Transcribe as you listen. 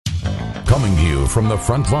Coming to you from the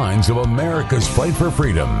front lines of America's fight for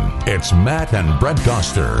freedom, it's Matt and Brett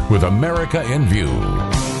Doster with America in View.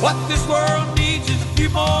 What this world needs is a few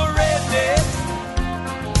more rednecks,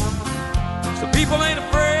 so people ain't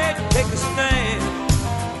afraid to take a stand.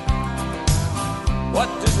 What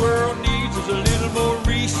this world needs is a little more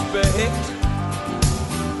respect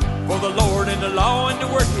for the Lord and the law and the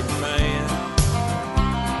working man.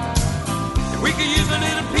 And we could use a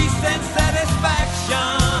little peace and satisfaction.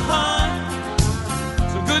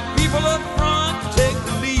 Some good people up front to take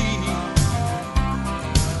the lead.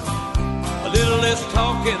 A little less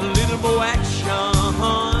talk and a little more action.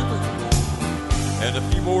 And a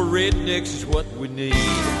few more rednecks is what we need.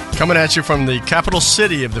 Coming at you from the capital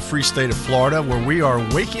city of the free state of Florida, where we are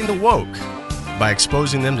waking the woke by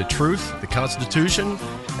exposing them to truth, the Constitution,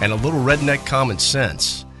 and a little redneck common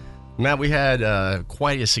sense. Matt, we had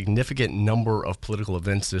quite a significant number of political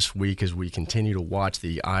events this week as we continue to watch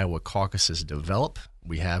the Iowa caucuses develop.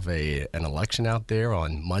 We have an election out there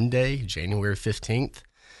on Monday, January 15th.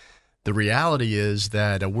 The reality is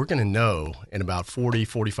that we're going to know in about 40,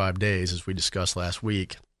 45 days, as we discussed last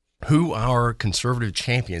week, who our conservative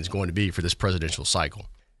champion is going to be for this presidential cycle.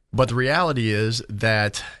 But the reality is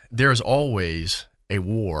that there is always a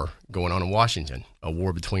war going on in Washington, a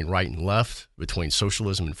war between right and left, between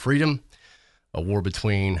socialism and freedom, a war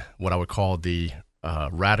between what I would call the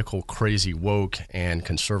radical, crazy, woke, and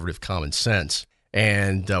conservative common sense.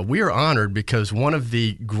 And we are honored because one of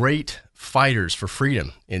the great fighters for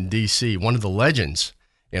freedom in D.C., one of the legends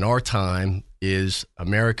in our time, is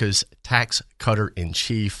America's tax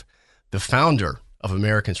cutter-in-chief, the founder of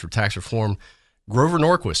Americans for Tax Reform, Grover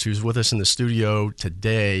Norquist, who's with us in the studio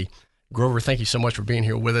today. Grover, thank you so much for being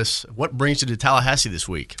here with us. What brings you to Tallahassee this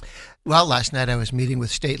week? Well, last night I was meeting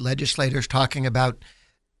with state legislators talking about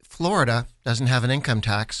Florida doesn't have an income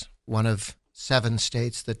tax, one of 7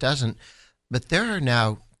 states that doesn't. But there are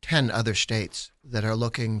now 10 other states that are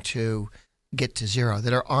looking to get to zero,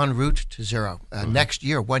 that are en route to zero. Next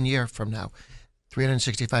year, 1 year from now,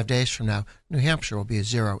 365 days from now, New Hampshire will be a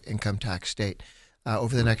zero income tax state.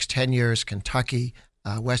 Over the next 10 years, Kentucky,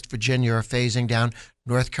 West Virginia are phasing down.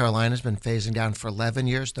 North Carolina's been phasing down for 11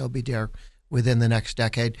 years. They'll be there within the next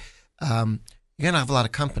decade. You're going to have a lot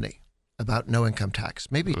of company about no income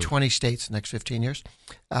tax, maybe 20 states in the next 15 years.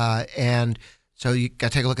 And so you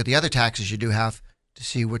got to take a look at the other taxes you do have to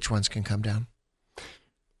see which ones can come down.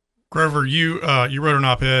 Grover, you wrote an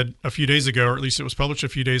op-ed a few days ago, or at least it was published a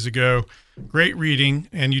few days ago. Great reading,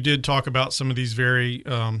 and you did talk about some of these very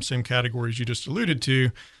same categories you just alluded to,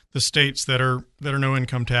 the states that are no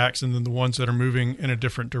income tax, and then the ones that are moving in a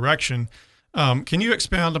different direction. Can you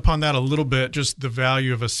expound upon that a little bit? Just the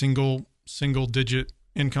value of a single digit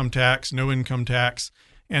income tax, no income tax,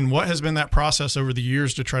 and what has been that process over the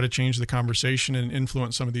years to try to change the conversation and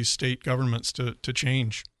influence some of these state governments to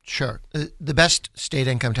change? Sure. The best state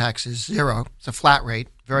income tax is zero. It's a flat rate,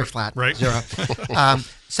 very flat, right. Zero.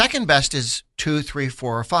 Second best is 2, 3,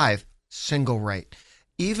 4, or 5, single rate.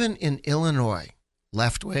 Even in Illinois,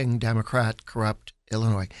 left-wing, Democrat, corrupt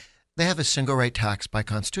Illinois, they have a single rate tax by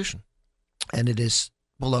constitution, and it is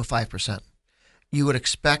below 5%. You would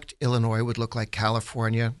expect Illinois would look like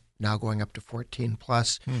California, now going up to 14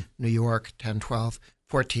 plus, New York, 10, 12,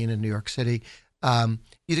 14 in New York City.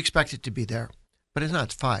 You'd expect it to be there, but it's not.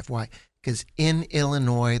 It's 5. Why? Because in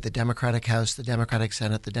Illinois, the Democratic House, the Democratic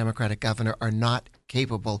Senate, the Democratic governor are not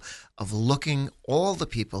capable of looking all the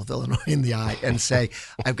people of Illinois in the eye and say,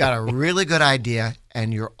 I've got a really good idea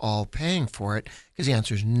and you're all paying for it, because the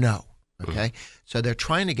answer is no. Okay? So they're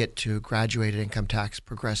trying to get to graduated income tax,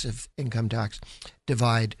 progressive income tax,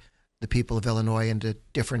 divide the people of Illinois into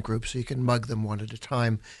different groups so you can mug them one at a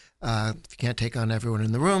time. If you can't take on everyone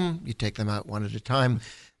in the room, you take them out one at a time.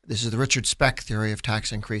 This is the Richard Speck theory of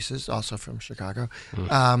tax increases, also from Chicago.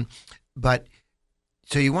 But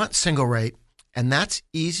so you want single rate, and that's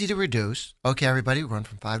easy to reduce. Okay, everybody, run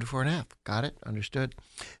from 5 to 4.5. Got it? Understood.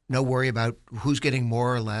 No worry about who's getting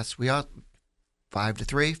more or less. We all 5 to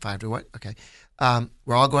 3, 5 to what? Okay.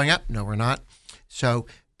 We're all going up? No, we're not. So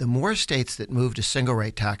the more states that move to single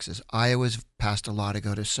rate taxes, Iowa's passed a law to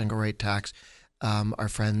go to single rate tax. Our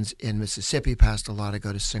friends in Mississippi passed a law to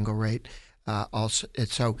go to single rate.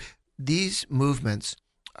 So these movements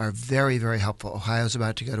are very, very helpful. Ohio's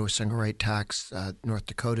about to go to a single rate tax. North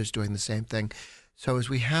Dakota's doing the same thing. So as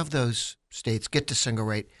we have those states get to single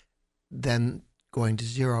rate, then going to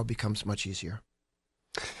zero becomes much easier.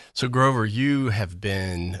 So, Grover, you have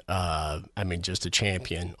been, just a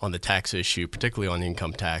champion on the tax issue, particularly on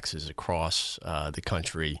income taxes across the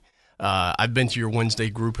country. I've been to your Wednesday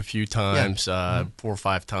group a few times, 4 or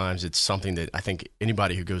 5 times. It's something that I think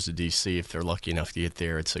anybody who goes to D.C., if they're lucky enough to get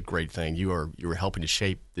there, it's a great thing. You are helping to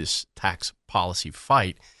shape this tax policy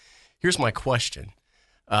fight. Here's my question.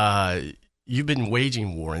 You've been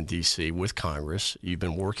waging war in D.C. with Congress. You've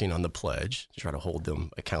been working on the pledge to try to hold them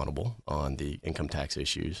accountable on the income tax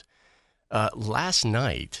issues. Last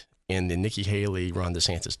night in the Nikki Haley, Ron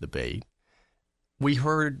DeSantis debate, we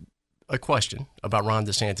heard a question about Ron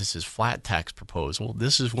DeSantis' flat tax proposal.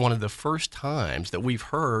 This is one of the first times that we've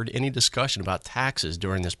heard any discussion about taxes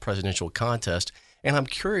during this presidential contest. And I'm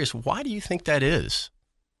curious, why do you think that is?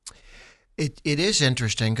 It is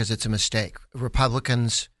interesting because it's a mistake.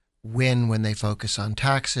 Republicans win when they focus on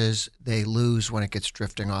taxes. They lose when it gets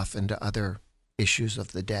drifting off into other issues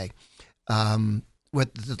of the day.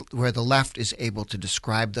 Where the left is able to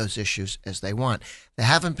describe those issues as they want. They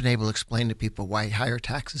haven't been able to explain to people why higher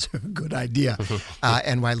taxes are a good idea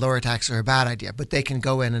and why lower taxes are a bad idea. But they can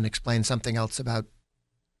go in and explain something else about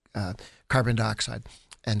carbon dioxide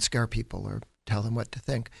and scare people or tell them what to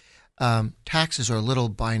think. Taxes are a little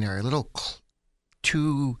binary, a little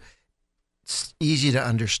too easy to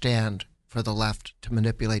understand for the left to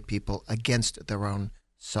manipulate people against their own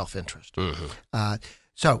self-interest.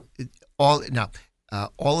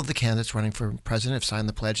 All of the candidates running for president have signed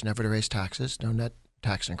the pledge never to raise taxes, no net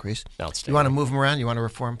tax increase. You want to move them around, you want to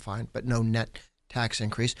reform, fine, but no net tax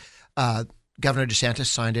increase. Governor DeSantis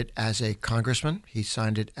signed it as a congressman. He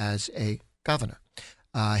signed it as a governor.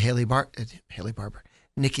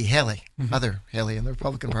 Nikki Haley, other Haley in the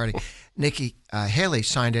Republican Party, Nikki Haley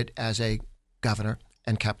signed it as a governor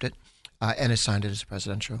and kept it, and has signed it as a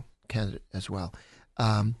presidential candidate as well.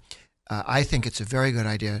 I think it's a very good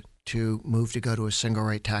idea to move to go to a single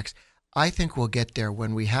rate tax. I think we'll get there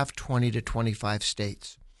when we have 20 to 25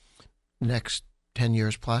 states next 10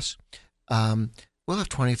 years plus. We'll have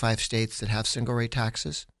 25 states that have single rate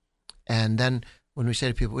taxes. And then when we say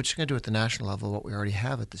to people, we're just going to do it at the national level, what we already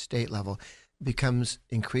have at the state level, it becomes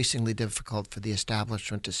increasingly difficult for the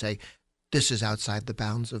establishment to say, this is outside the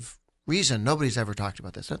bounds of reason. Nobody's ever talked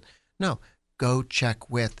about this. No, go check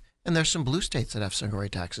with, and there's some blue states that have single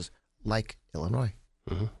rate taxes, like Illinois.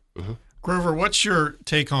 Grover, what's your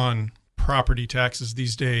take on property taxes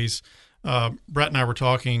these days? Brett and I were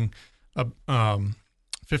talking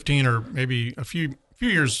 15 or maybe a few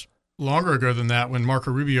years longer ago than that, when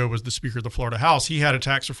Marco Rubio was the Speaker of the Florida House. He had a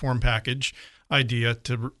tax reform package idea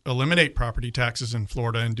to eliminate property taxes in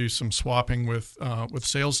Florida and do some swapping with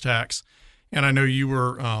sales tax. And I know you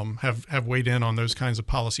were have weighed in on those kinds of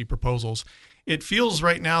policy proposals. It feels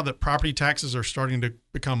right now that property taxes are starting to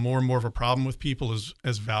become more and more of a problem with people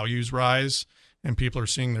as values rise and people are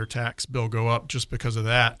seeing their tax bill go up just because of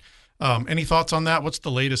that. Any thoughts on that? What's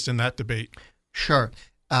the latest in that debate? Sure.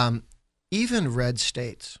 Even red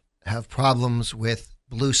states have problems with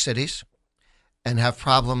blue cities and have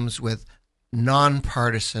problems with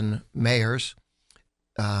nonpartisan mayors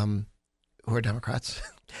who are Democrats.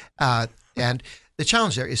 And the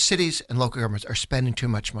challenge there is cities and local governments are spending too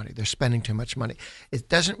much money. They're spending too much money. It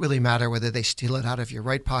doesn't really matter whether they steal it out of your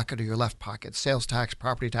right pocket or your left pocket. Sales tax,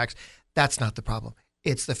 property tax, that's not the problem.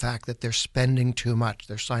 It's the fact that they're spending too much.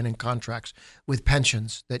 They're signing contracts with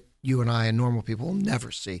pensions that you and I and normal people will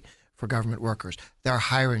never see for government workers. They're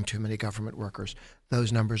hiring too many government workers.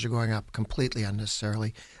 Those numbers are going up completely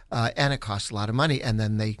unnecessarily, and it costs a lot of money. And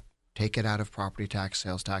then they take it out of property tax,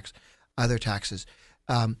 sales tax, other taxes.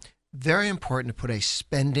 Very important to put a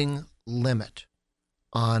spending limit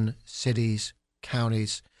on cities,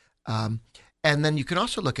 counties. And then you can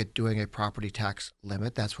also look at doing a property tax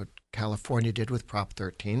limit. That's what California did with Prop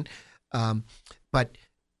 13. But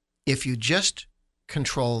if you just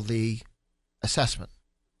control the assessment,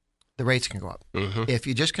 the rates can go up. If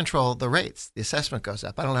you just control the rates, the assessment goes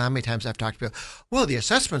up. I don't know how many times I've talked to people, well, the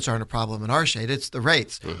assessments aren't a problem in our state, it's the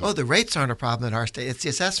rates. Oh, the rates aren't a problem in our state, it's the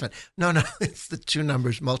assessment. No, it's the two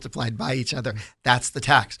numbers multiplied by each other. That's the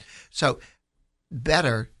tax. So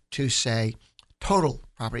better to say total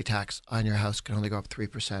property tax on your house can only go up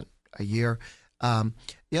 3% a year. The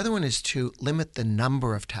other one is to limit the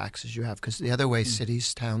number of taxes you have, because the other way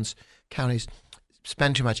cities, towns, counties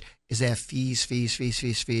spend too much is they have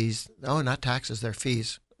fees. No, not taxes, they're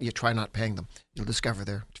fees. You try not paying them. You'll discover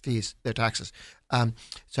they're fees, they're taxes.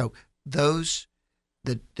 So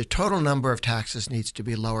the total number of taxes needs to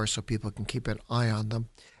be lower so people can keep an eye on them.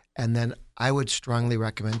 And then I would strongly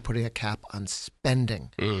recommend putting a cap on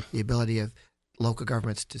spending, the ability of local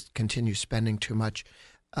governments to continue spending too much.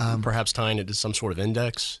 Perhaps tying it to some sort of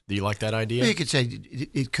index. Do you like that idea? You could say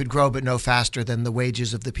it could grow, but no faster than the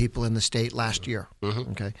wages of the people in the state last year.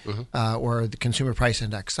 Okay, or the consumer price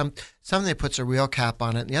index. Something that puts a real cap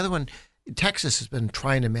on it. And the other one, Texas has been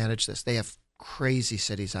trying to manage this. They have crazy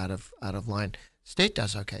cities out of line. State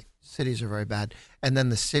does okay. Cities are very bad, and then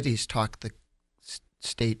the cities talk the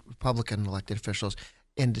state Republican elected officials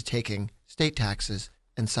into taking state taxes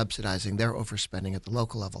and subsidizing their overspending at the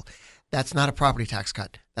local level. That's not a property tax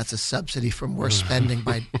cut. That's a subsidy for more spending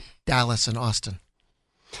by Dallas and Austin.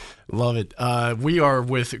 Love it. We are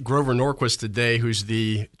with Grover Norquist today, who's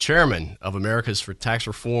the chairman of Americans for Tax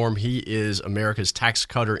Reform. He is America's tax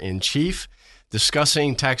cutter in chief,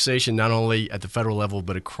 discussing taxation not only at the federal level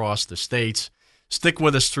but across the states. Stick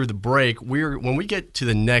with us through the break. When we get to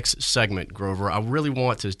the next segment, Grover, I really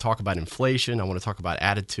want to talk about inflation. I want to talk about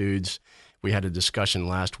attitudes. We had a discussion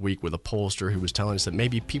last week with a pollster who was telling us that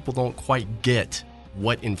maybe people don't quite get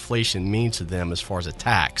what inflation means to them as far as a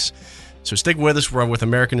tax. So stick with us. We're with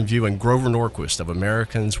American View and Grover Norquist of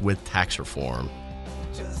Americans with Tax Reform.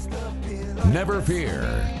 Never fear,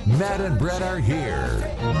 Matt and Brett are here.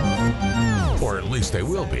 Or at least they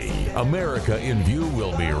will be. America in View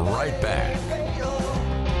will be right back.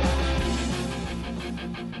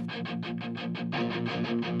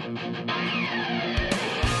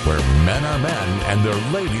 Where men are men and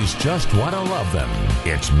their ladies just want to love them.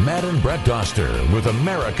 It's Matt and Brett Doster with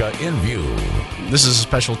America in View. This is a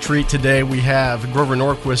special treat today. We have Grover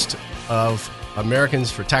Norquist of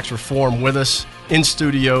Americans for Tax Reform with us in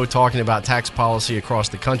studio talking about tax policy across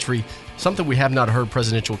the country, something we have not heard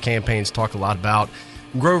presidential campaigns talk a lot about.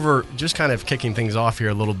 Grover, just kind of kicking things off here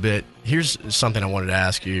a little bit, here's something I wanted to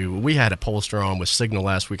ask you. We had a pollster on with Signal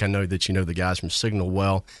last week. I know that you know the guys from Signal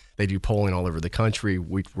well. They do polling all over the country.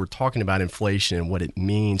 We're talking about inflation and what it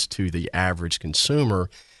means to the average consumer.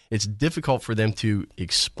 It's difficult for them to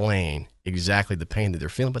explain exactly the pain that they're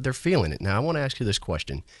feeling, but they're feeling it. Now, I want to ask you this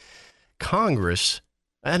question. Congress,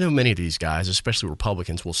 I know many of these guys, especially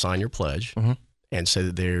Republicans, will sign your pledge and say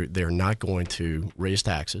that they're not going to raise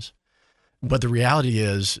taxes. But the reality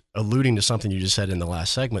is, alluding to something you just said in the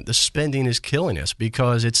last segment, the spending is killing us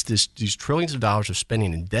because it's these trillions of dollars of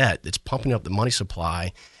spending in debt that's pumping up the money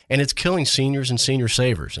supply, and it's killing seniors and senior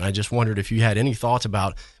savers. And I just wondered if you had any thoughts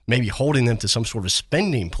about maybe holding them to some sort of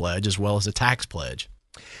spending pledge as well as a tax pledge.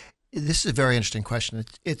 This is a very interesting question.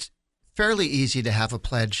 It's fairly easy to have a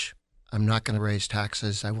pledge. I'm not going to raise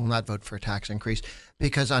taxes. I will not vote for a tax increase,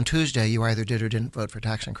 because on Tuesday you either did or didn't vote for a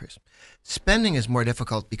tax increase. Spending is more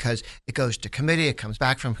difficult because it goes to committee, it comes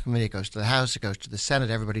back from committee, it goes to the House, it goes to the Senate,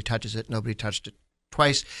 everybody touches it, nobody touched it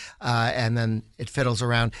twice, and then it fiddles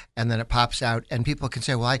around, and then it pops out, and people can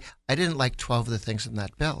say, well, I didn't like 12 of the things in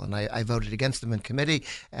that bill, and I voted against them in committee,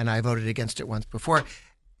 and I voted against it once before.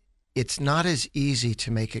 It's not as easy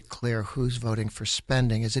to make it clear who's voting for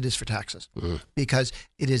spending as it is for taxes, because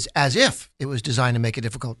it is as if it was designed to make it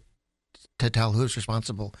difficult to tell who's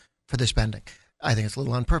responsible for the spending. I think it's a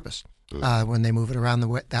little on purpose when they move it around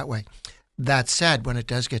that way. That said, when it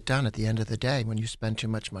does get done at the end of the day, when you spend too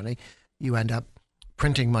much money, you end up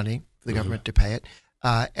printing money for the government to pay it,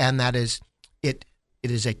 and that is it. It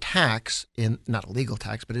is a tax, not a legal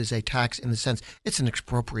tax, but it is a tax in the sense it's an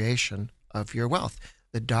expropriation of your wealth.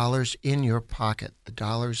 The dollars in your pocket, the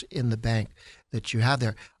dollars in the bank that you have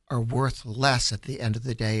there are worth less at the end of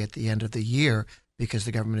the day, at the end of the year, because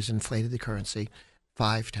the government has inflated the currency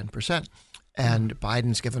 5-10%. And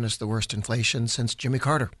Biden's given us the worst inflation since Jimmy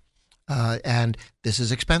Carter. And this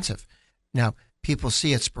is expensive. Now, people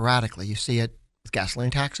see it sporadically. You see it with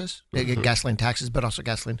gasoline taxes, but also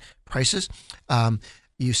gasoline prices.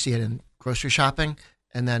 You see it in grocery shopping,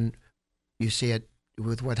 and then you see it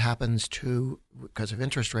with what happens because of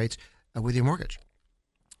interest rates, with your mortgage.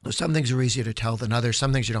 So some things are easier to tell than others.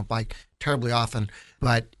 Some things you don't buy terribly often,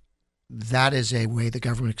 but that is a way the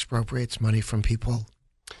government expropriates money from people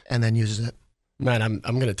and then uses it. Man, I'm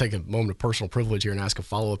going to take a moment of personal privilege here and ask a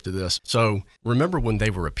follow-up to this. So remember when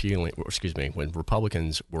when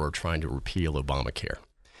Republicans were trying to repeal Obamacare?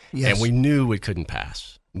 Yes. And we knew it couldn't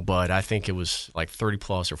pass, but I think it was like 30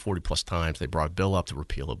 plus or 40 plus times they brought a bill up to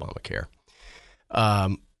repeal Obamacare.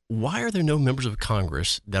 Why are there no members of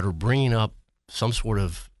Congress that are bringing up some sort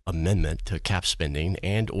of amendment to cap spending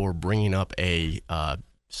and or bringing up a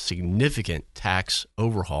significant tax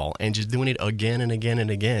overhaul and just doing it again and again and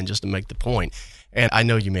again just to make the point? And I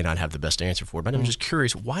know you may not have the best answer for it, but I'm just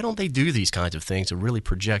curious, why don't they do these kinds of things to really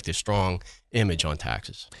project a strong image on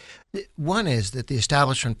taxes? One is that the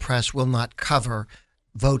establishment press will not cover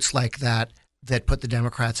votes like that put the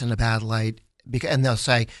Democrats in a bad light, and they'll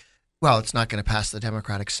say, well, it's not going to pass the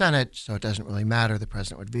Democratic Senate, so it doesn't really matter. The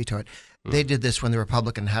president would veto it. They did this when the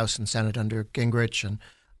Republican House and Senate under Gingrich, and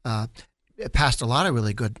it passed a lot of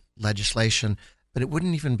really good legislation, but it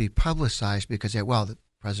wouldn't even be publicized because, the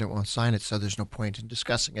president won't sign it, so there's no point in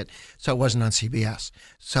discussing it. So it wasn't on CBS.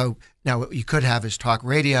 So now what you could have is talk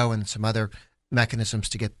radio and some other mechanisms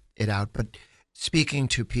to get it out. But speaking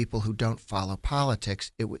to people who don't follow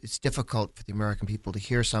politics, it's difficult for the American people to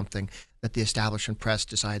hear something that the establishment press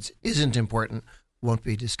decides isn't important, won't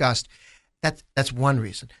be discussed. That's one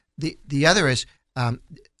reason. The other is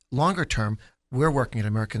longer term, we're working at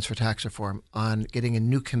Americans for Tax Reform on getting a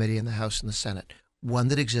new committee in the House and the Senate, one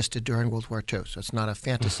that existed during World War II. So it's not a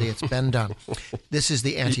fantasy. It's been done. This is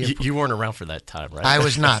the anti... You weren't around for that time, right? I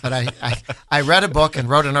was not, but I read a book and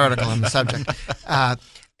wrote an article on the subject.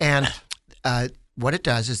 What it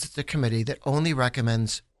does is it's a committee that only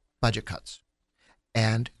recommends budget cuts.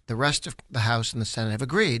 And the rest of the House and the Senate have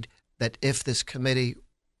agreed that if this committee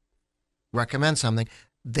recommends something,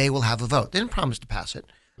 they will have a vote. They didn't promise to pass it.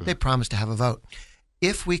 They promised to have a vote.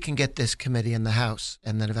 If we can get this committee in the House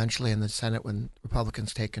and then eventually in the Senate when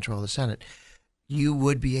Republicans take control of the Senate, you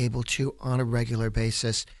would be able to, on a regular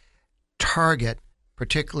basis, target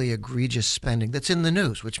particularly egregious spending that's in the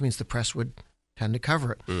news, which means the press would tend to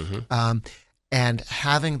cover it. And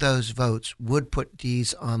having those votes would put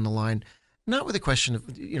D's on the line, not with a question of,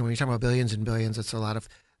 when you're talking about billions and billions, it's a lot of,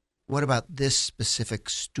 what about this specific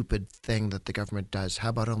stupid thing that the government does? How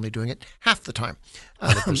about only doing it half the time?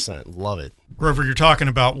 100%. Love it. Grover, you're talking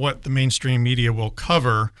about what the mainstream media will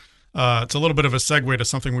cover. It's a little bit of a segue to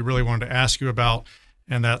something we really wanted to ask you about,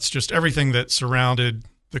 and that's just everything that surrounded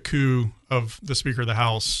the coup of the Speaker of the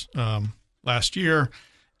House last year.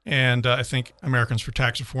 And I think Americans for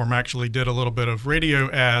Tax Reform actually did a little bit of radio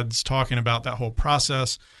ads talking about that whole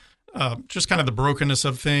process, just kind of the brokenness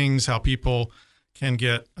of things, how people can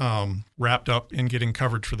get wrapped up in getting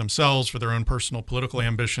coverage for themselves, for their own personal political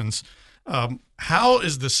ambitions. How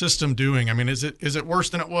is the system doing? I mean, is it worse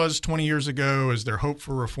than it was 20 years ago? Is there hope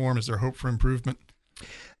for reform? Is there hope for improvement?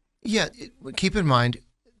 Yeah, keep in mind,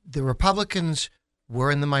 the Republicans were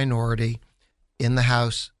in the minority in the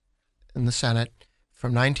House and the Senate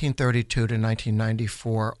from 1932 to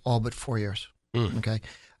 1994, all but 4 years. Okay,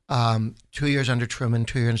 2 years under Truman,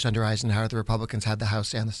 2 years under Eisenhower, the Republicans had the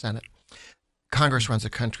House and the Senate. Congress runs the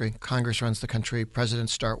country. Congress runs the country.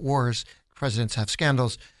 Presidents start wars. Presidents have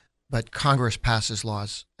scandals, but Congress passes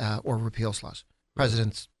laws or repeals laws.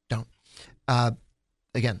 Presidents don't.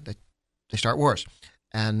 Again, they start wars.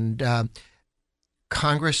 And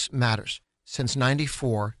Congress matters. Since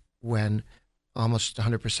 94, when almost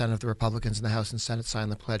 100% of the Republicans in the House and Senate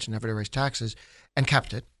signed the pledge never to raise taxes, and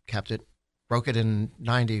kept it, broke it in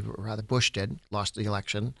 90, or rather Bush did, lost the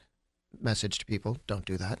election. Message to people, don't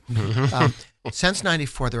do that. Since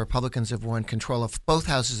 94, the Republicans have won control of both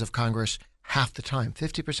houses of Congress half the time,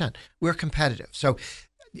 50%. We're competitive. So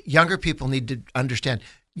younger people need to understand,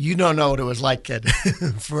 you don't know what it was like, kid.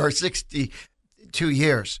 For 62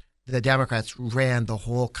 years, the Democrats ran the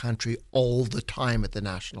whole country all the time at the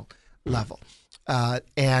national level.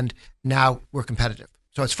 And now we're competitive.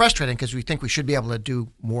 So it's frustrating because we think we should be able to do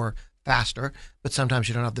more faster, but sometimes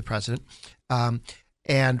you don't have the president.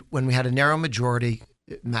 And when we had a narrow majority,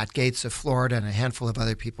 Matt Gaetz of Florida and a handful of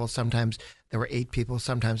other people, sometimes there were 8 people,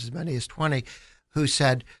 sometimes as many as 20, who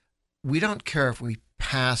said, we don't care if we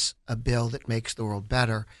pass a bill that makes the world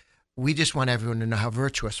better. We just want everyone to know how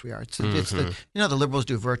virtuous we are. It's the liberals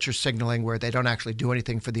do virtue signaling where they don't actually do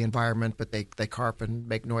anything for the environment, but they carp and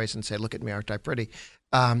make noise and say, look at me, aren't I pretty?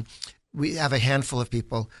 We have a handful of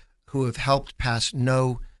people who have helped pass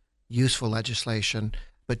no useful legislation,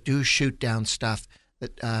 but do shoot down stuff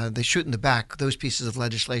that they shoot in the back, those pieces of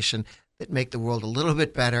legislation that make the world a little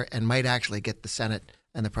bit better and might actually get the Senate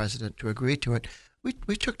and the president to agree to it.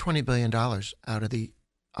 We took $20 billion out of the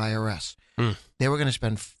IRS. They were going to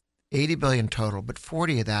spend $80 billion total, but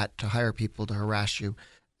 40 of that to hire people to harass you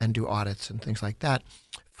and do audits and things like that.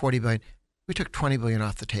 $40 billion. We took $20 billion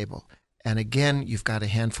off the table. And again, you've got a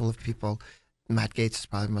handful of people. Matt Gaetz is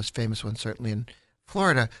probably the most famous one, certainly in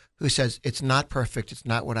Florida, who says, it's not perfect. It's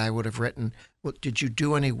not what I would have written. Well, did you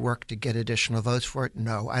do any work to get additional votes for it?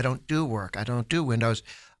 No, I don't do work. I don't do windows.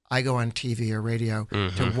 I go on TV or radio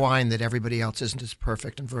to whine that everybody else isn't as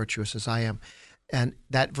perfect and virtuous as I am. And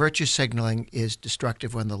that virtue signaling is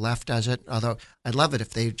destructive when the left does it, although I'd love it if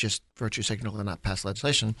they just virtue signal and not pass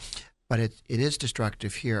legislation. But it is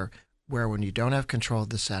destructive here, where when you don't have control of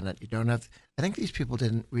the Senate, you don't have – I think these people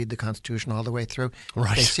didn't read the Constitution all the way through.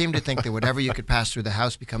 Right. They seem to think that whatever you could pass through the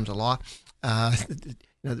House becomes a law.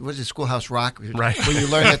 What is it, Schoolhouse Rock? Right. Where you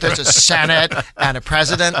learn that there's a Senate and a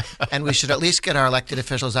president, and we should at least get our elected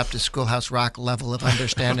officials up to Schoolhouse Rock level of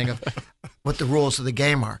understanding of what the rules of the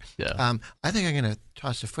game are. Yeah. I think I'm going to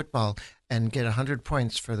toss a football and get 100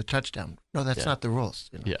 points for the touchdown. No, that's not the rules.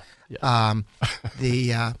 You know?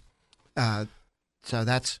 Yeah. So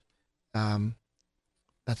that's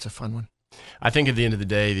a fun one. I think at the end of the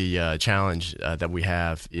day, the challenge that we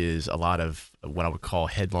have is a lot of what I would call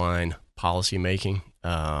headline policy making.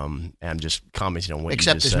 And I'm just commenting on what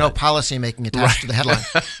Except you just there's said. no policy making attached to the headline.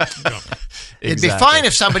 It'd be Exactly. fine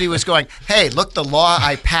if somebody was going, hey, look, the law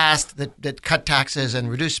I passed that cut taxes and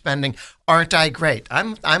reduced spending, aren't I great?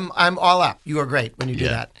 I'm all up. You are great when you do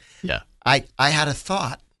that. Yeah. I had a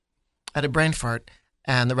thought, I had a brain fart,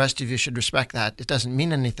 and the rest of you should respect that. It doesn't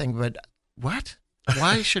mean anything, but what?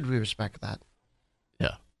 Why should we respect that?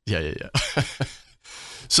 Yeah.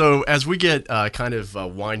 So as we get kind of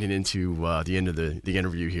winding into the end of the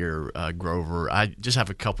interview here, Grover, I just have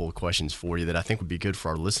a couple of questions for you that I think would be good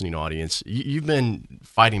for our listening audience. You've been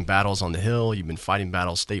fighting battles on the Hill. You've been fighting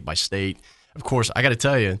battles state by state. Of course, I got to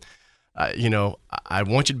tell you, I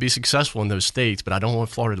want you to be successful in those states, but I don't want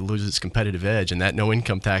Florida to lose its competitive edge, and that no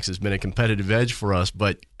income tax has been a competitive edge for us,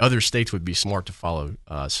 but other states would be smart to follow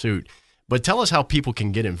suit. But tell us how people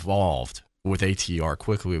can get involved with ATR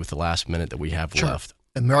quickly with the last minute that we have left.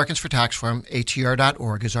 Americans for Tax Reform,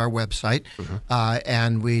 atr.org is our website,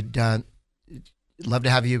 and we'd love to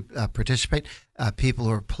have you participate. People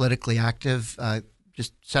who are politically active,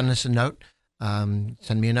 just send us a note.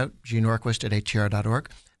 Send me a note, gnorquist@atr.org,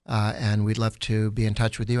 and we'd love to be in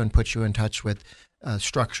touch with you and put you in touch with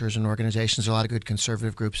structures and organizations. There are a lot of good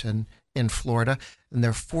conservative groups in Florida, and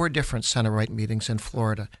there are 4 different center-right meetings in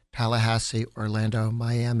Florida: Tallahassee, Orlando,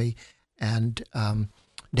 Miami, and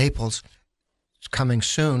Naples. Coming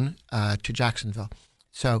soon to Jacksonville.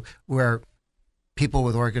 So where people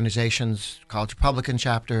with organizations, college Republican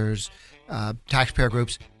chapters, taxpayer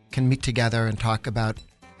groups can meet together and talk about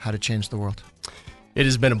how to change the world. It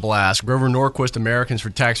has been a blast. Grover Norquist, Americans for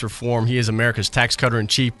Tax Reform. He is America's tax cutter in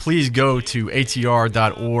chief. Please go to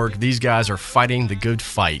atr.org. These guys are fighting the good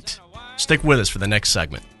fight. Stick with us for the next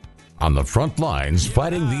segment. On the front lines,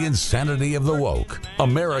 fighting the insanity of the woke.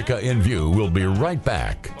 America in View will be right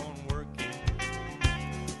back.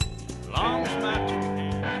 Long as my two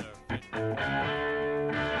hands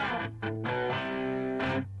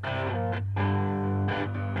are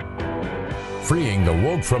Freeing the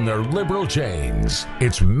woke from their liberal chains.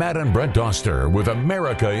 It's Matt and Brett Doster with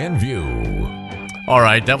America in View. All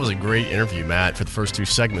right, that was a great interview, Matt. For the first 2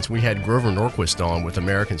 segments, we had Grover Norquist on with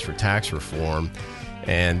Americans for Tax Reform.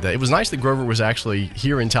 And it was nice that Grover was actually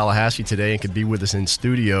here in Tallahassee today and could be with us in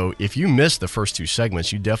studio. If you missed the first 2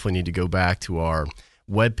 segments, you definitely need to go back to our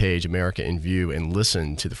webpage, America in View, and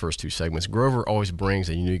listen to the first 2 segments. Grover always brings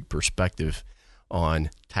a unique perspective on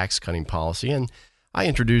tax cutting policy, and I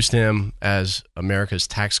introduced him as America's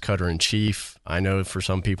tax cutter in chief. I know for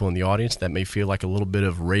some people in the audience that may feel like a little bit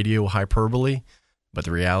of radio hyperbole, but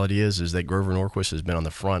the reality is that Grover Norquist has been on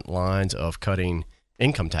the front lines of cutting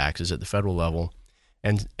income taxes at the federal level,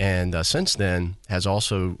 and since then has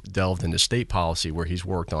also delved into state policy where he's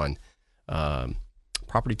worked on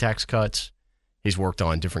property tax cuts. He's worked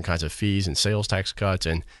on different kinds of fees and sales tax cuts.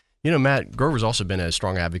 And, Matt, Grover's also been a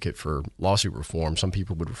strong advocate for lawsuit reform. Some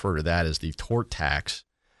people would refer to that as the tort tax.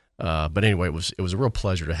 But anyway, it was a real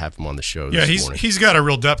pleasure to have him on the show this morning. He's got a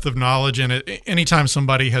real depth of knowledge. And anytime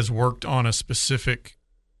somebody has worked on a specific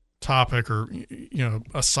topic or,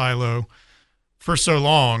 a silo for so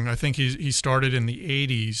long, I think he started in the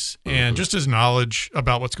 80s. And just his knowledge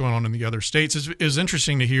about what's going on in the other states is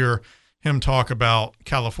interesting to hear him talk about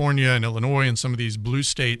California and Illinois and some of these blue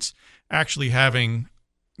states actually having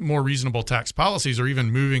more reasonable tax policies or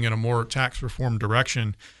even moving in a more tax reform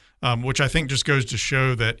direction, which I think just goes to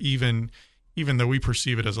show that even though we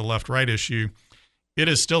perceive it as a left-right issue, it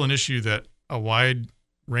is still an issue that a wide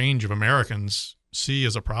range of Americans see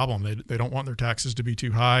as a problem. They don't want their taxes to be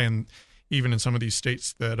too high, and even in some of these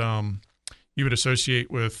states that you would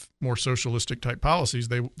associate with more socialistic type policies,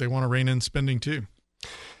 they want to rein in spending too.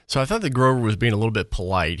 So I thought that Grover was being a little bit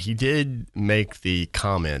polite. He did make the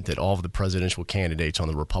comment that all of the presidential candidates on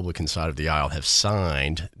the Republican side of the aisle have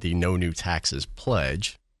signed the No New Taxes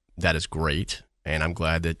pledge. That is great, and I'm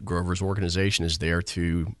glad that Grover's organization is there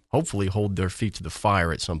to hopefully hold their feet to the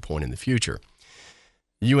fire at some point in the future.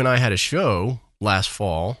 You and I had a show last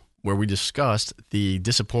fall where we discussed the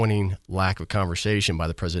disappointing lack of conversation by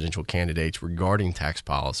the presidential candidates regarding tax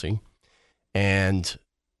policy, and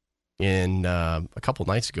in a couple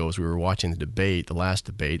nights ago, as we were watching the last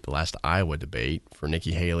Iowa debate for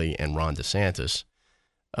Nikki Haley and Ron DeSantis,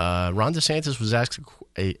 Ron DeSantis was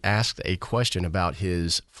asked a question about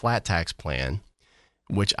his flat tax plan,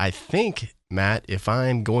 which I think, Matt, if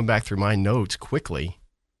I'm going back through my notes quickly,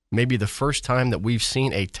 maybe the first time that we've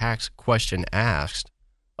seen a tax question asked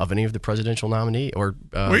of any of the presidential nominee or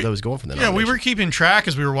those going for the nomination. Yeah, we were keeping track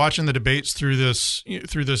as we were watching the debates through this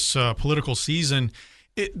political season.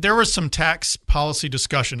 There was some tax policy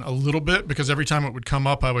discussion a little bit because every time it would come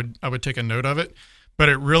up, I would take a note of it. But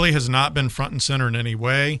it really has not been front and center in any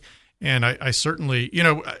way. And I certainly,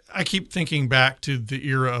 I keep thinking back to the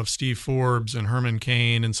era of Steve Forbes and Herman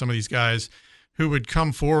Cain and some of these guys who would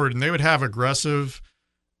come forward and they would have aggressive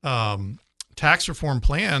tax reform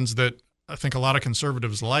plans that I think a lot of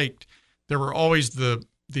conservatives liked. There were always the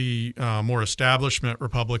more establishment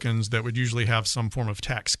Republicans that would usually have some form of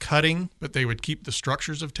tax cutting, but they would keep the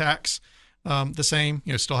structures of tax the same.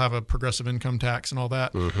 Still have a progressive income tax and all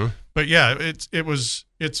that. Mm-hmm. But yeah, it's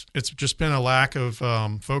just been a lack of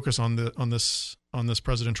focus on this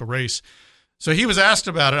presidential race. So he was asked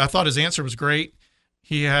about it. I thought his answer was great.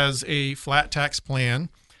 He has a flat tax plan.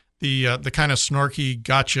 The kind of snarky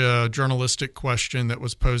gotcha journalistic question that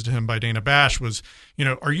was posed to him by Dana Bash was,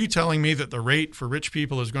 are you telling me that the rate for rich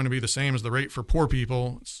people is going to be the same as the rate for poor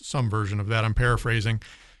people? Some version of that. I'm paraphrasing.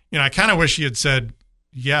 I kind of wish he had said,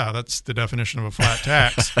 yeah, that's the definition of a flat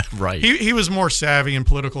tax. Right. He was more savvy and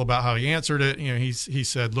political about how he answered it. He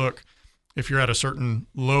said, look, if you're at a certain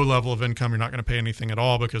low level of income, you're not going to pay anything at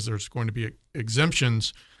all because there's going to be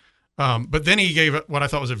exemptions. But then he gave what I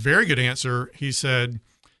thought was a very good answer. He said,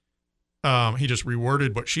 he just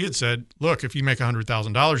reworded what she had said. Look, if you make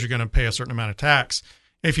 $100,000, you're going to pay a certain amount of tax.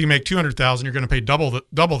 If you make $200,000, you're going to pay double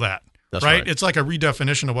that. That's right? It's like a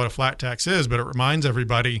redefinition of what a flat tax is, but it reminds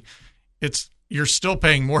everybody you're still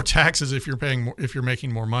paying more taxes if you're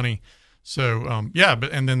making more money. So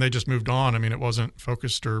and then they just moved on. I mean, it wasn't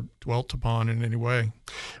focused or dwelt upon in any way.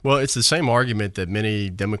 Well, it's the same argument that many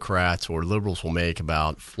Democrats or liberals will make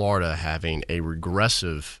about Florida having a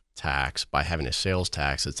regressive tax by having a sales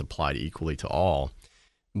tax that's applied equally to all.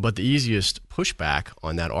 But the easiest pushback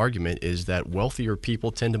on that argument is that wealthier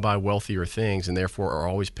people tend to buy wealthier things and therefore are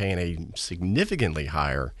always paying a significantly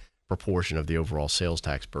higher proportion of the overall sales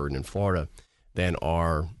tax burden in Florida than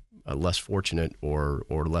are less fortunate or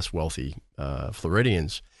less wealthy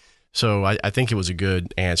Floridians. So I think it was a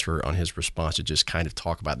good answer on his response to just kind of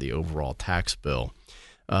talk about the overall tax bill.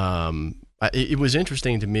 It was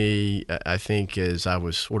interesting to me, I think, as I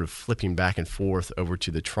was sort of flipping back and forth over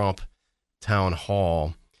to the Trump town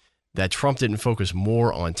hall, that Trump didn't focus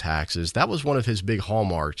more on taxes. That was one of his big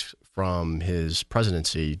hallmarks from his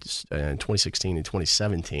presidency in 2016 and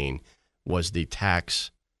 2017 was the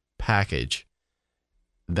tax package.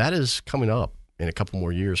 That is coming up in a couple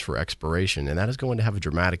more years for expiration, and that is going to have a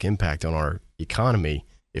dramatic impact on our economy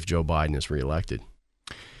if Joe Biden is reelected.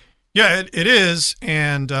 Yeah, it is.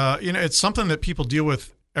 And, it's something that people deal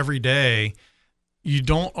with every day. You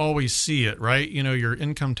don't always see it, right? Your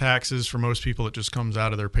income taxes, for most people, it just comes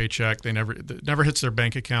out of their paycheck. It never hits their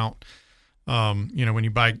bank account. When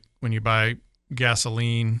you buy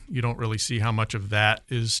gasoline, you don't really see how much of that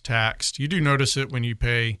is taxed. You do notice it when you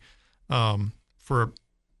pay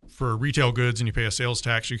for retail goods and you pay a sales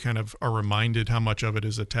tax. You kind of are reminded how much of it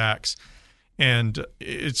is a tax. And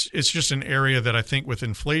it's just an area that I think with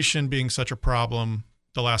inflation being such a problem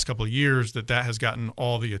the last couple of years, that has gotten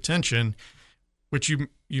all the attention, which you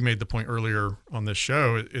made the point earlier on this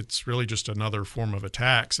show. It's really just another form of a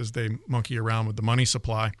tax as they monkey around with the money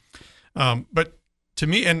supply. But to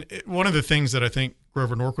me, and one of the things that I think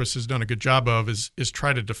Grover Norquist has done a good job of is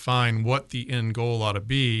try to define what the end goal ought to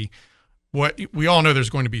be. What we all know, there's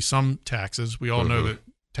going to be some taxes. We all know that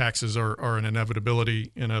taxes are an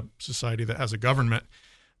inevitability in a society that has a government.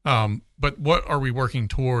 But what are we working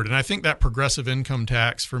toward? And I think that progressive income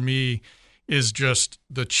tax for me is just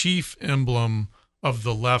the chief emblem of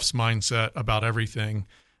the left's mindset about everything.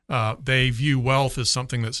 They view wealth as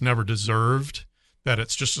something that's never deserved, that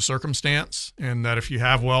it's just a circumstance, and that if you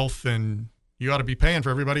have wealth, then you ought to be paying for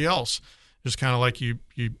everybody else. Just kind of like you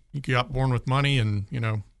got born with money and,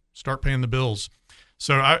 start paying the bills.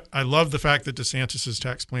 So I love the fact that DeSantis's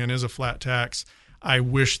tax plan is a flat tax. I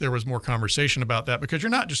wish there was more conversation about that, because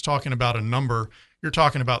you're not just talking about a number. You're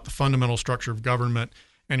talking about the fundamental structure of government,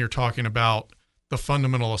 and you're talking about the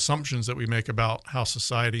fundamental assumptions that we make about how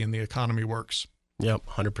society and the economy works. Yep,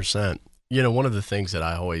 100%. One of the things that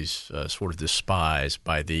I always sort of despise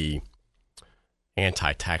by the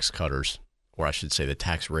anti-tax cutters, or I should say the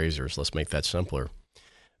tax raisers, let's make that simpler,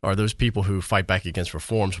 are those people who fight back against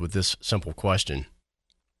reforms with this simple question: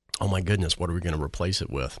 oh my goodness, what are we going to replace it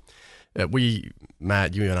with?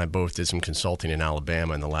 Matt, you and I both did some consulting in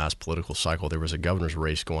Alabama in the last political cycle. There was a governor's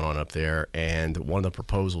race going on up there, and one of the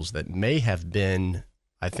proposals that may have been,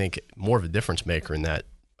 I think, more of a difference maker in that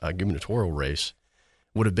gubernatorial race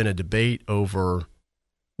would have been a debate over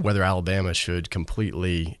whether Alabama should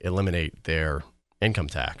completely eliminate their income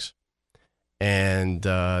tax. And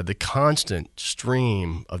the constant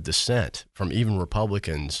stream of dissent from even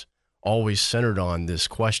Republicans always centered on this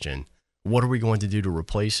question, what are we going to do to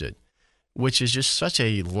replace it? Which is just such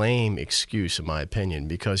a lame excuse, in my opinion,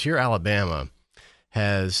 because here Alabama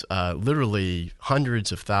has literally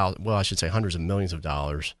hundreds of millions of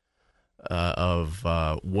dollars of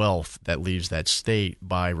wealth that leaves that state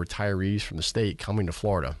by retirees from the state coming to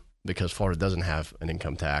Florida because Florida doesn't have an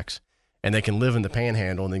income tax. And they can live in the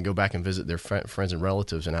Panhandle and then go back and visit their friends and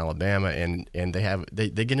relatives in Alabama, and they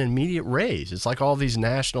get an immediate raise. It's like all these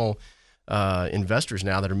national investors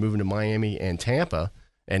now that are moving to Miami and Tampa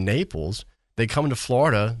and Naples. They come to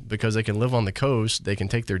Florida because they can live on the coast. They can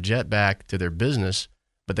take their jet back to their business,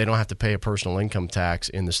 but they don't have to pay a personal income tax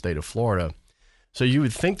in the state of Florida. So you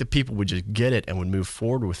would think that people would just get it and would move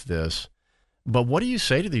forward with this. But what do you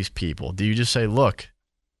say to these people? Do you just say, look,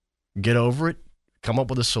 get over it, come up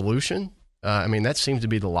with a solution? I mean, that seems to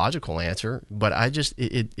be the logical answer, but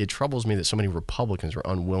it troubles me that so many Republicans are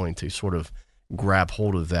unwilling to sort of grab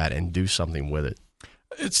hold of that and do something with it.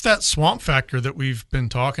 It's that swamp factor that we've been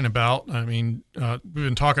talking about. I mean, we've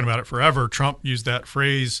been talking about it forever. Trump used that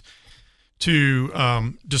phrase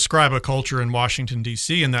to describe a culture in Washington,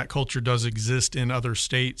 D.C., and that culture does exist in other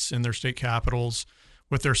states, in their state capitals,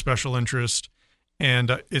 with their special interest.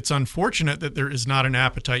 And it's unfortunate that there is not an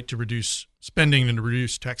appetite to reduce spending and to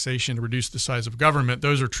reduce taxation, to reduce the size of government.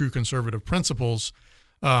 Those are true conservative principles.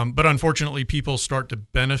 But unfortunately, people start to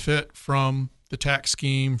benefit from the tax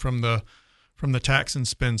scheme, from the tax and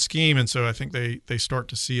spend scheme. And so I think they start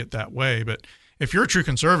to see it that way. But if you're a true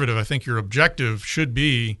conservative, I think your objective should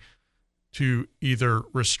be to either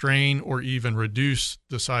restrain or even reduce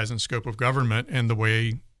the size and scope of government. And the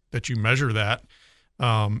way that you measure that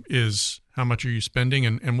is how much are you spending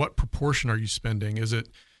and what proportion are you spending? Is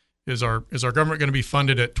our government going to be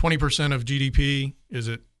funded at 20% of GDP? Is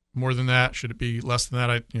it more than that? Should it be less than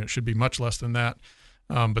that? It should be much less than that.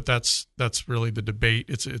 But that's really the debate.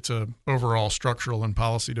 It's a overall structural and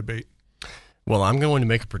policy debate. Well, I'm going to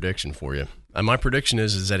make a prediction for you. And my prediction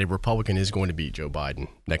is that a Republican is going to beat Joe Biden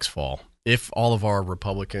next fall if all of our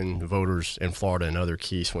Republican voters in Florida and other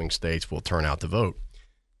key swing states will turn out to vote.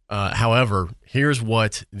 However, here's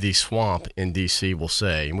what the swamp in D.C. will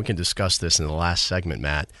say, and we can discuss this in the last segment,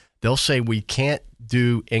 Matt. They'll say we can't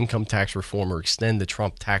do income tax reform or extend the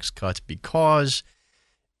Trump tax cuts because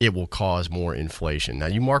it will cause more inflation. Now,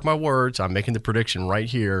 you mark my words. I'm making the prediction right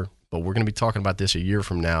here, but we're going to be talking about this a year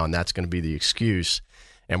from now, and that's going to be the excuse,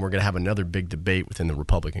 and we're going to have another big debate within the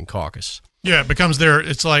Republican caucus. Yeah, it becomes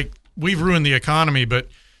it's like we've ruined the economy, but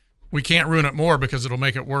we can't ruin it more because it'll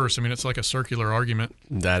make it worse. I mean, it's like a circular argument.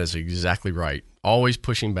 That is exactly right. Always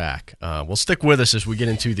pushing back. Well, stick with us as we get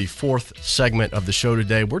into the fourth segment of the show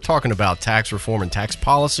today. We're talking about tax reform and tax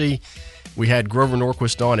policy. We had Grover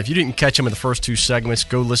Norquist on. If you didn't catch him in the first two segments,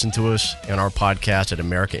 go listen to us on our podcast at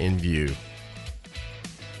America in View.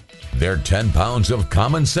 They're 10 pounds of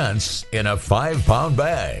common sense in a 5-pound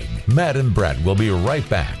bag. Matt and Brett will be right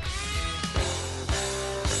back.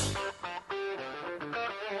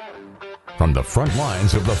 From the front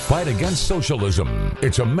lines of the fight against socialism,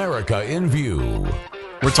 it's America in View.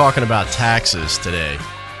 We're talking about taxes today.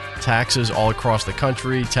 Taxes all across the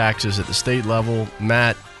country, taxes at the state level.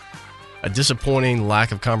 Matt, a disappointing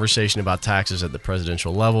lack of conversation about taxes at the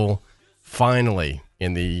presidential level. Finally,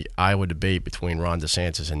 in the Iowa debate between Ron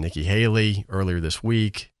DeSantis and Nikki Haley earlier this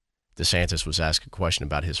week, DeSantis was asked a question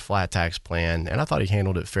about his flat tax plan, and I thought he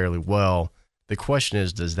handled it fairly well. The question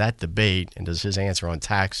is, does that debate and does his answer on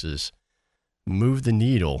taxes move the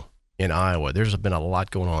needle in Iowa? There's been a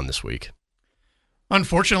lot going on this week.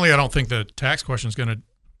 Unfortunately, I don't think the tax question is going to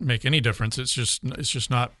make any difference. It's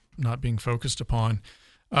just not being focused upon.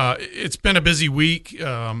 It's been a busy week.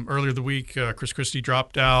 Earlier the week, Chris Christie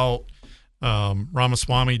dropped out.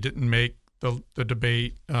 Ramaswamy didn't make the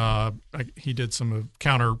debate. He did some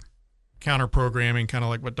counter programming, kind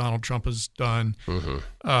of like what Donald Trump has done.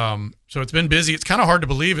 Mm-hmm. So it's been busy. It's kind of hard to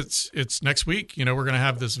believe it's next week. We're going to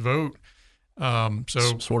have this vote.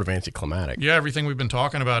 So sort of anticlimactic. Yeah, everything we've been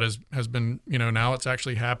talking about has been, now it's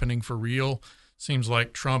actually happening for real. Seems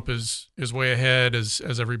like Trump is way ahead, as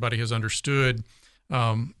everybody has understood.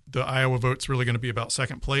 The Iowa vote's really going to be about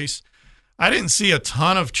second place. I didn't see a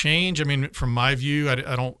ton of change. I mean, from my view, I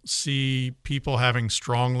don't see people having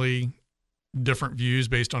strongly different views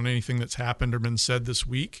based on anything that's happened or been said this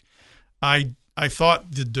week. I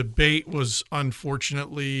thought the debate was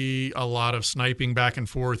unfortunately a lot of sniping back and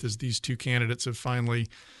forth as these two candidates have finally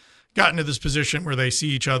gotten to this position where they see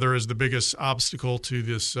each other as the biggest obstacle to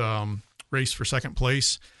this race for second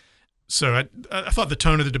place. So I thought the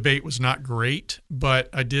tone of the debate was not great, but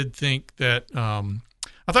I did think that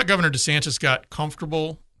I thought Governor DeSantis got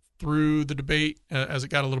comfortable through the debate as it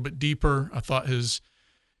got a little bit deeper. I thought his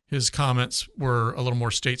comments were a little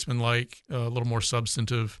more statesmanlike, a little more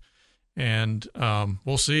substantive, and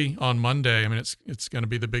we'll see on Monday. I mean, it's going to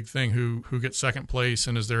be the big thing: who gets second place,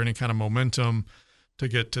 and is there any kind of momentum to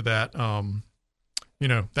get to that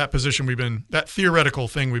that position that theoretical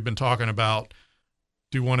thing we've been talking about.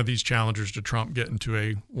 Do one of these challengers to Trump get into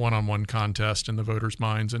a one-on-one contest in the voters'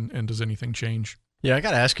 minds, and does anything change? Yeah, I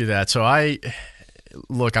got to ask you that. So I'm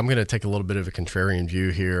going to take a little bit of a contrarian view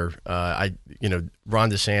here.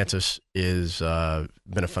 Ron DeSantis is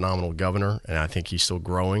been a phenomenal governor, and I think he's still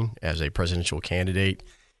growing as a presidential candidate.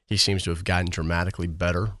 He seems to have gotten dramatically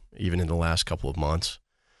better, even in the last couple of months.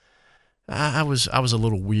 I was a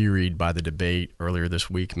little wearied by the debate earlier this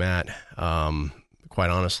week, Matt. Quite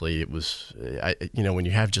honestly, it was, when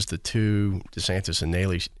you have just the two, DeSantis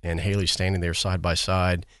and Haley standing there side by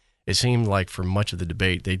side, it seemed like for much of the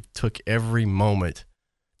debate, they took every moment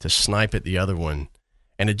to snipe at the other one,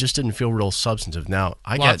 and it just didn't feel real substantive. Now,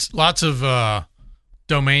 lots of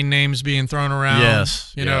domain names being thrown around.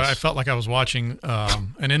 Yes. I felt like I was watching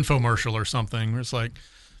an infomercial or something where it's like,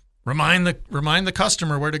 remind the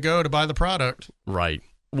customer where to go to buy the product. Right.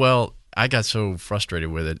 Well, I got so frustrated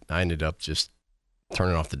with it, I ended up just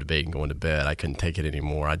turning off the debate and going to bed. I couldn't take it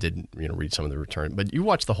anymore. I did, read some of the return. But you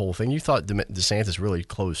watched the whole thing. You thought DeSantis really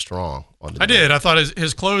closed strong on the debate. I did. I thought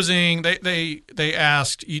his closing, they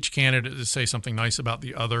asked each candidate to say something nice about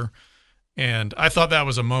the other. And I thought that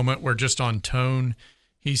was a moment where just on tone,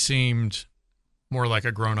 he seemed more like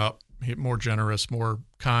a grown-up, more generous, more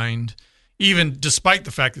kind, even despite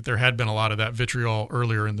the fact that there had been a lot of that vitriol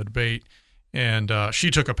earlier in the debate. And she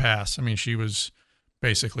took a pass. I mean, she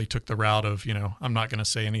basically took the route of, I'm not going to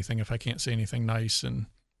say anything if I can't say anything nice, and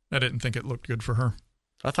I didn't think it looked good for her.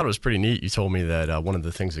 I thought it was pretty neat. You told me that one of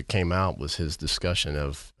the things that came out was his discussion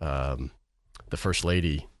of the First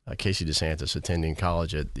Lady, Casey DeSantis, attending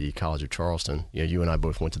college at the College of Charleston. You and I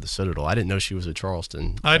both went to the Citadel. I didn't know she was at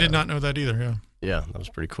Charleston. I did not know that either, yeah. Yeah, that was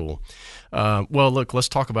pretty cool. Well, look, let's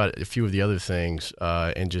talk about a few of the other things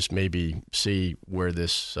and just maybe see where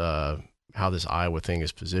this how this Iowa thing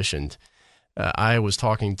is positioned. I was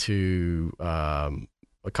talking to a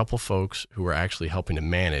couple of folks who were actually helping to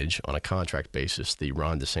manage on a contract basis the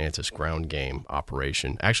Ron DeSantis ground game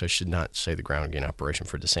operation. Actually, I should not say the ground game operation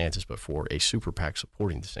for DeSantis, but for a super PAC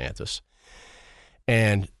supporting DeSantis.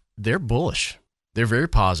 And they're bullish. They're very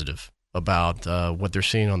positive about what they're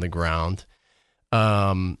seeing on the ground.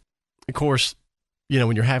 Of course,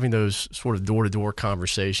 when you're having those sort of door-to-door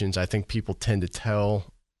conversations, I think people tend to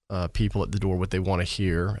tell people at the door what they want to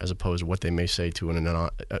hear, as opposed to what they may say to an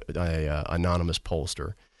anonymous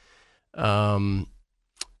pollster. But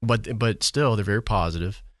still, they're very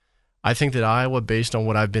positive. I think that Iowa, based on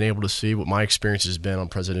what I've been able to see, what my experience has been on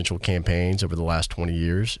presidential campaigns over the last 20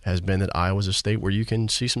 years, has been that Iowa's a state where you can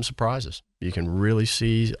see some surprises. You can really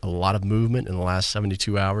see a lot of movement in the last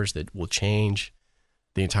 72 hours that will change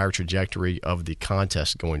the entire trajectory of the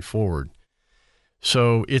contest going forward.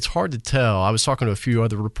 So it's hard to tell. I was talking to a few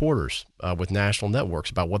other reporters with national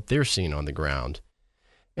networks about what they're seeing on the ground.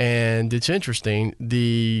 And it's interesting.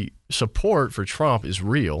 The support for Trump is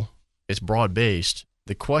real. It's broad-based.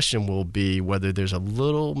 The question will be whether there's a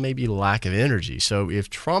little maybe lack of energy. So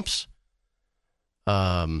if Trump's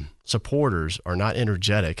supporters are not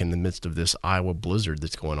energetic in the midst of this Iowa blizzard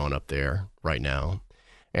that's going on up there right now,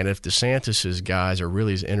 and if DeSantis's guys are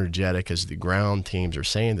really as energetic as the ground teams are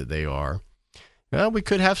saying that they are, well, we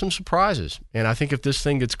could have some surprises. And I think if this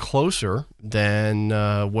thing gets closer than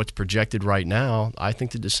what's projected right now, I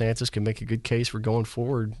think that DeSantis can make a good case for going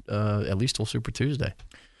forward at least till Super Tuesday.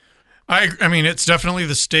 I mean, it's definitely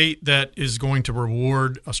the state that is going to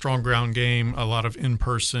reward a strong ground game, a lot of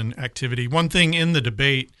in-person activity. One thing in the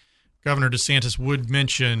debate, Governor DeSantis would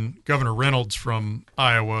mention Governor Reynolds from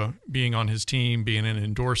Iowa being on his team, being an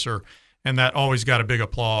endorser, and that always got a big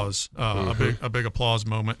applause, a big applause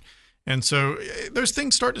moment. And so those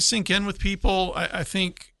things start to sink in with people. I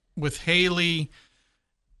think with Haley,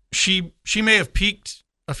 she may have peaked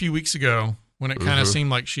a few weeks ago when it kind of seemed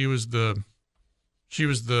like she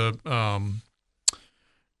just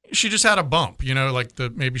had a bump,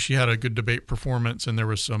 maybe she had a good debate performance and there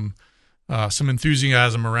was some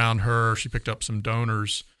enthusiasm around her. She picked up some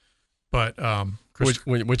donors, but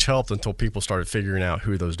which helped until people started figuring out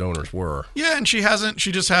who those donors were. Yeah, and she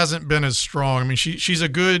just hasn't been as strong. I mean,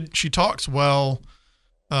 she talks well.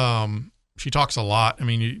 She talks a lot. I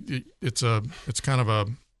mean, it's kind of a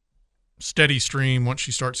steady stream once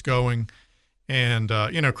she starts going. And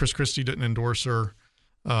Chris Christie didn't endorse her.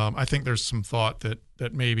 I think there's some thought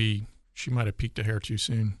that maybe she might have peaked a hair too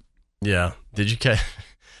soon. Yeah. Did you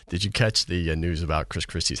catch the news about Chris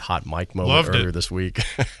Christie's hot mic moment Loved earlier it. this week?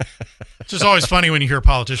 It's just always funny when you hear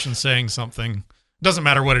politicians saying something. Doesn't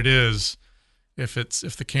matter what it is. If he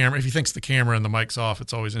thinks the camera and the mic's off,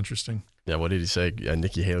 it's always interesting. Yeah. What did he say?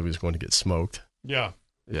 Nikki Haley was going to get smoked. Yeah.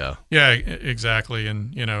 Yeah. Yeah, exactly.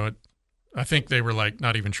 And, I think they were like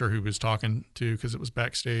not even sure who he was talking to because it was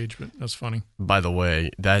backstage, but that's funny. By the way,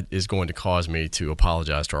 that is going to cause me to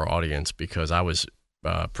apologize to our audience because I was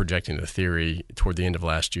projecting the theory toward the end of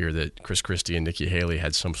last year that Chris Christie and Nikki Haley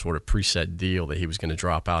had some sort of preset deal that he was going to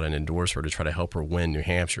drop out and endorse her to try to help her win New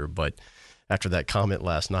Hampshire. But after that comment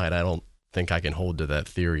last night, I don't think I can hold to that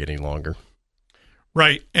theory any longer.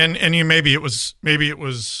 Right. And maybe it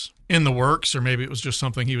was in the works, or maybe it was just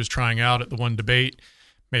something he was trying out at the one debate.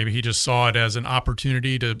 Maybe he just saw it as an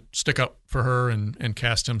opportunity to stick up for her and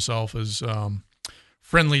cast himself as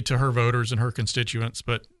friendly to her voters and her constituents.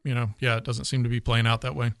 But, it doesn't seem to be playing out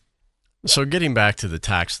that way. So getting back to the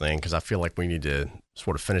tax thing, because I feel like we need to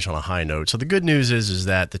sort of finish on a high note. So the good news is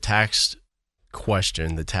that the tax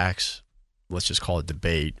question, let's just call it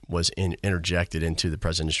debate, was interjected into the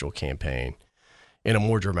presidential campaign in a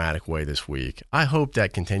more dramatic way this week. I hope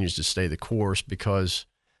that continues to stay the course because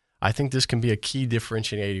I think this can be a key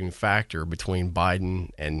differentiating factor between Biden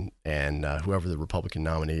and whoever the Republican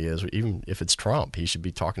nominee is, or even if it's Trump. He should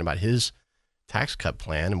be talking about his tax cut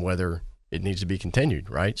plan and whether it needs to be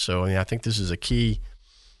continued, right? So, I think this is a key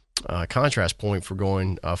contrast point for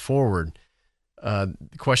going forward. The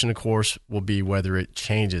question, of course, will be whether it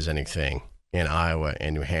changes anything in Iowa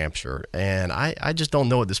and New Hampshire. And I just don't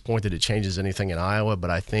know at this point that it changes anything in Iowa,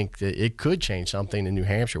 but I think that it could change something in New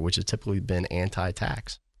Hampshire, which has typically been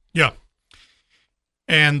anti-tax. Yeah.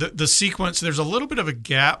 And the sequence, there's a little bit of a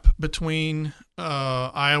gap between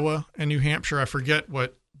Iowa and New Hampshire. I forget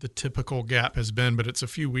what the typical gap has been, but it's a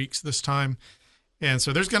few weeks this time. And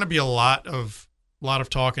so there's going to be a lot of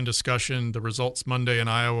talk and discussion. The results Monday in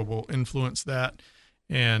Iowa will influence that.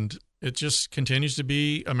 And it just continues to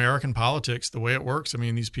be American politics, the way it works. I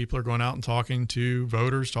mean, these people are going out and talking to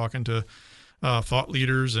voters, talking to thought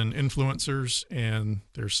leaders and influencers, and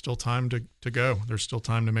there's still time to go. There's still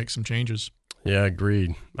time to make some changes. Yeah,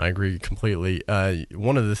 agreed. I agree completely.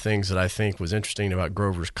 One of the things that I think was interesting about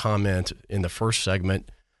Grover's comment in the first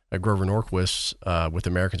segment, Grover Norquist with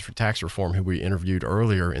Americans for Tax Reform, who we interviewed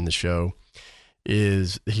earlier in the show,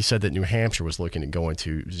 is he said that New Hampshire was looking at going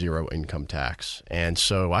to zero income tax. And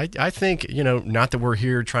so I think, not that we're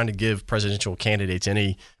here trying to give presidential candidates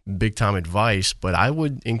any big time advice, but I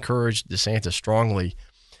would encourage DeSantis strongly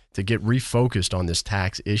to get refocused on this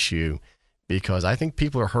tax issue because I think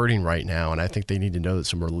people are hurting right now, and I think they need to know that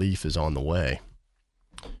some relief is on the way.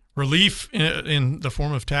 Relief in the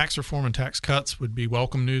form of tax reform and tax cuts would be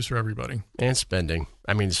welcome news for everybody. And spending.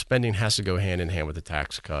 I mean, spending has to go hand in hand with the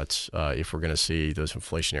tax cuts if we're going to see those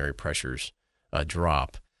inflationary pressures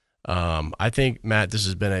drop. I think, Matt, this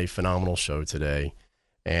has been a phenomenal show today,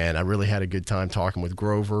 and I really had a good time talking with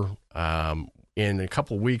Grover. In a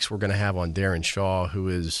couple of weeks, we're going to have on Darren Shaw, who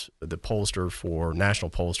is the national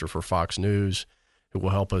pollster for Fox News, who will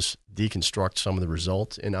help us deconstruct some of the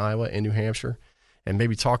results in Iowa and New Hampshire, and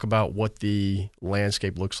maybe talk about what the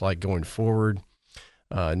landscape looks like going forward.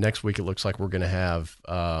 Next week, it looks like we're going to have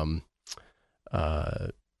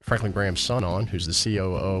Franklin Graham's son on, who's the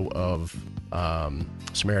COO of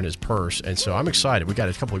Samaritan's Purse. And so I'm excited. We got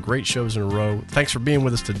a couple of great shows in a row. Thanks for being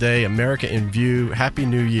with us today. America in View. Happy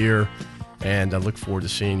New Year. And I look forward to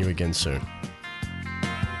seeing you again soon.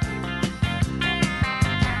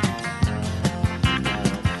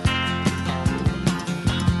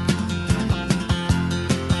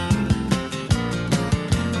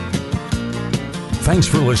 Thanks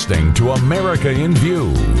for listening to America in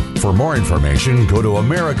View. For more information, go to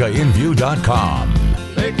americainview.com.